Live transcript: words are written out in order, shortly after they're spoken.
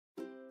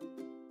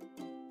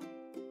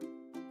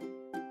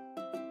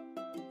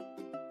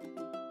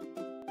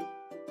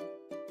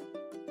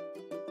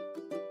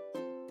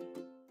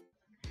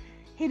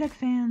Hey Duck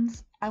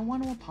fans! I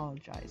want to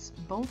apologize,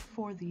 both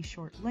for the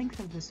short length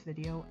of this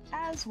video,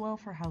 as well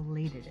for how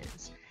late it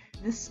is.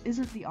 This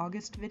isn't the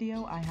August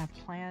video I have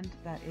planned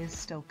that is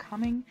still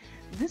coming.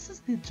 This is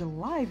the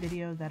July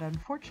video that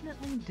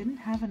unfortunately didn't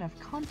have enough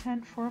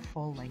content for a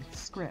full-length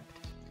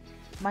script.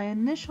 My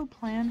initial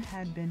plan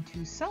had been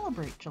to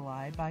celebrate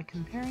July by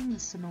comparing the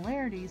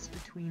similarities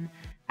between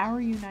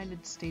our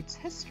United States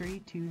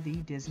history to the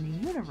Disney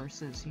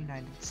Universe's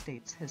United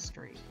States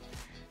history.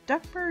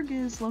 Duckburg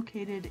is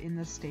located in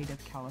the state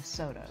of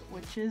California,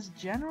 which is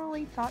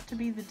generally thought to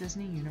be the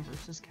Disney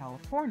Universe's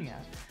California,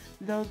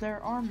 though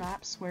there are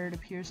maps where it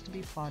appears to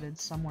be plotted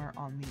somewhere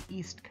on the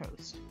East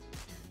Coast.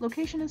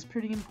 Location is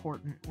pretty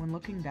important when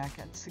looking back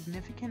at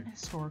significant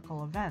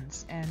historical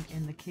events, and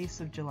in the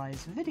case of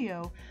July's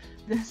video,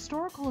 the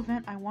historical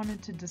event I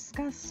wanted to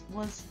discuss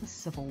was the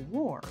Civil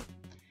War.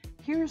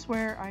 Here's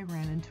where I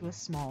ran into a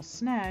small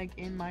snag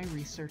in my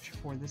research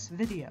for this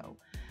video.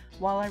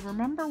 While I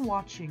remember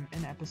watching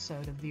an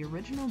episode of the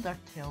original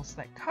DuckTales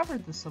that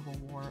covered the Civil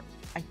War,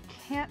 I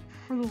can't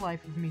for the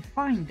life of me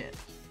find it.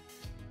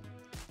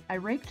 I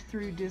raked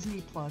through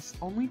Disney Plus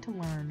only to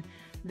learn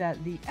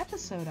that the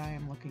episode I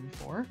am looking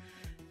for,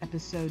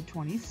 episode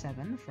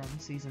 27 from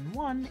season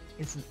 1,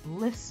 isn't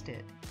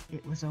listed.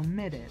 It was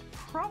omitted,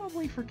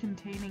 probably for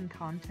containing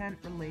content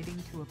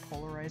relating to a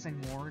polarizing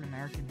war in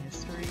American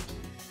history.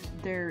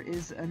 There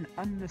is an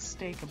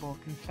unmistakable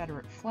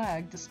Confederate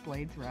flag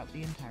displayed throughout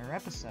the entire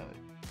episode.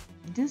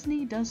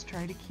 Disney does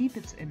try to keep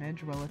its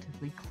image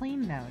relatively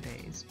clean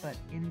nowadays, but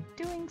in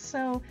doing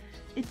so,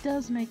 it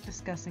does make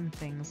discussing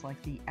things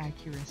like the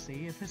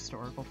accuracy of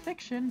historical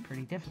fiction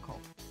pretty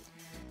difficult.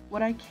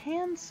 What I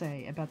can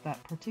say about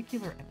that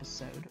particular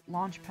episode,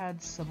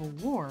 Launchpad's Civil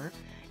War,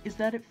 is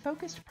that it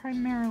focused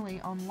primarily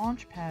on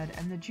Launchpad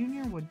and the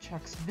Junior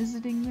Woodchucks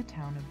visiting the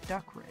town of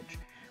Duckridge,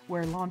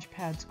 where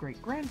Launchpad's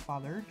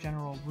great-grandfather,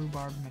 General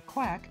Rhubarb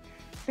McQuack,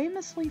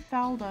 famously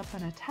fouled up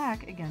an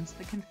attack against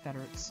the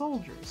Confederate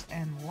soldiers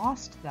and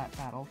lost that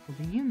battle for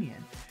the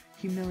Union,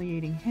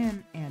 humiliating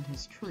him and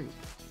his troop.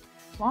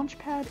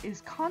 Launchpad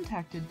is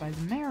contacted by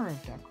the mayor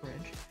of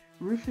Duckridge,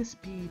 Rufus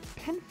B.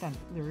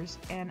 Penfeathers,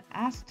 and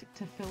asked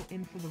to fill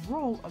in for the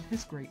role of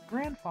his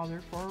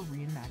great-grandfather for a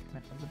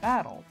reenactment of the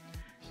battle,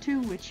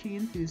 to which he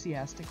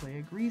enthusiastically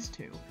agrees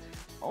to,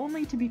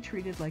 only to be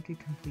treated like a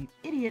complete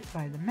idiot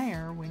by the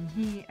mayor when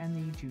he and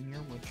the Junior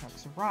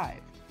Woodchucks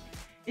arrive.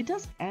 It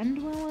does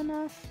end well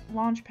enough.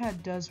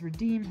 Launchpad does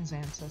redeem his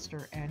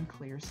ancestor and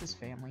clears his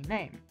family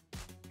name.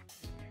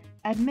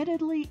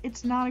 Admittedly,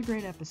 it's not a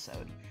great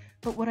episode,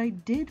 but what I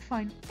did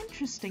find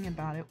interesting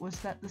about it was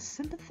that the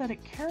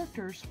sympathetic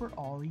characters were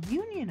all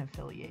Union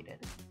affiliated.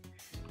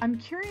 I'm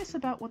curious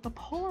about what the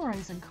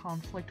polarizing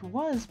conflict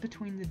was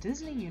between the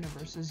Disney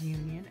Universe's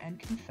Union and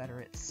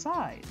Confederate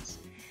sides.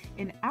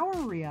 In our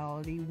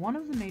reality, one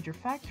of the major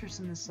factors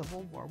in the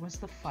Civil War was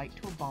the fight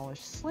to abolish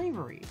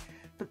slavery,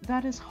 but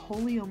that is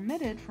wholly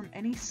omitted from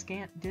any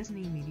scant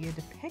Disney media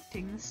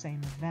depicting the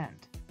same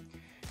event.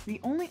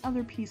 The only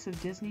other piece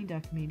of Disney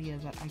Duck media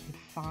that I could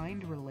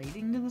find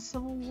relating to the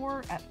Civil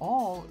War at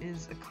all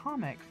is a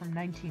comic from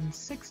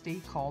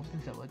 1960 called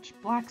The Village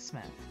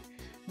Blacksmith,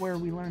 where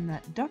we learn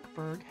that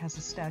Duckburg has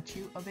a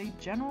statue of a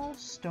General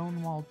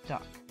Stonewall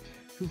Duck,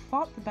 who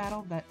fought the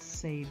battle that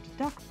saved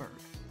Duckburg.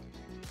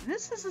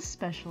 This is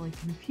especially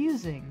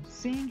confusing,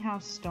 seeing how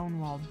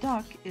Stonewall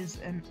Duck is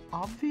an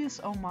obvious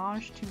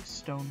homage to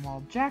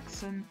Stonewall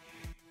Jackson,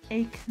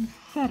 a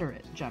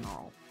Confederate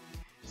general.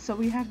 So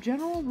we have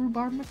General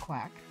Rhubarb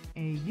McQuack,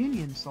 a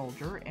Union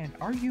soldier and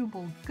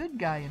arguable good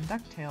guy in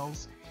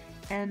DuckTales,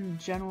 and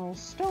General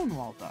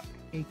Stonewall Duck,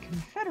 a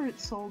Confederate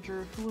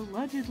soldier who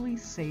allegedly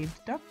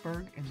saved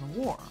Duckburg in the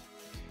war.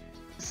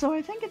 So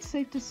I think it's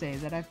safe to say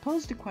that I've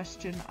posed a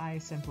question I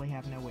simply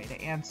have no way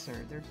to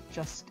answer. There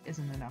just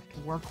isn't enough to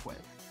work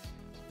with.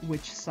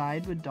 Which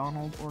side would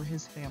Donald or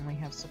his family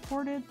have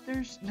supported?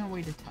 There's no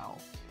way to tell.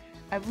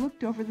 I've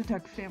looked over the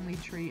Duck family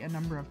tree a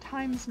number of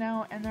times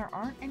now, and there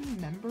aren't any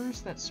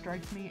members that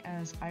strike me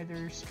as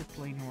either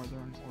strictly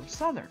northern or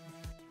southern.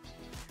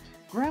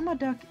 Grandma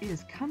Duck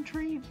is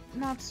country,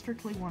 not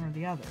strictly one or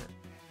the other.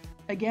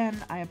 Again,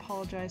 I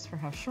apologize for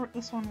how short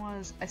this one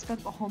was. I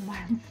spent the whole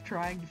month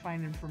trying to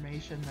find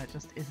information that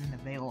just isn't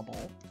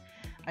available.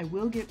 I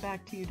will get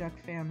back to you Duck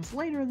fans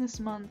later this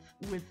month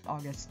with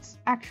August's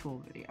actual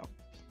video.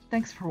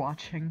 Thanks for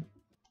watching.